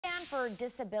for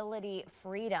disability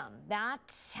freedom.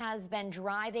 That has been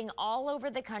driving all over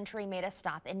the country, made a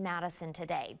stop in Madison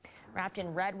today. Wrapped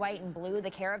in red, white, and blue,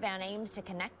 the Caravan aims to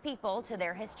connect people to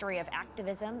their history of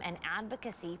activism and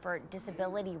advocacy for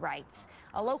disability rights.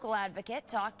 A local advocate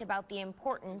talked about the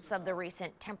importance of the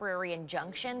recent temporary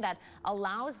injunction that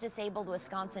allows disabled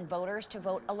Wisconsin voters to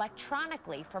vote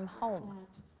electronically from home.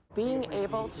 Being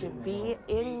able to be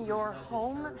in your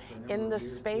home, in the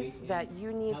space that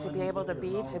you need to be able to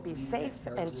be safe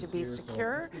and to be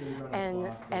secure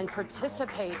and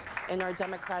participate in our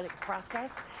democratic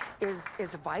process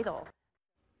is vital.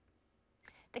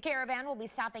 The Caravan will be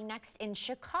stopping next in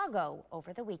Chicago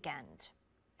over the weekend.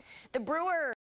 The Brewers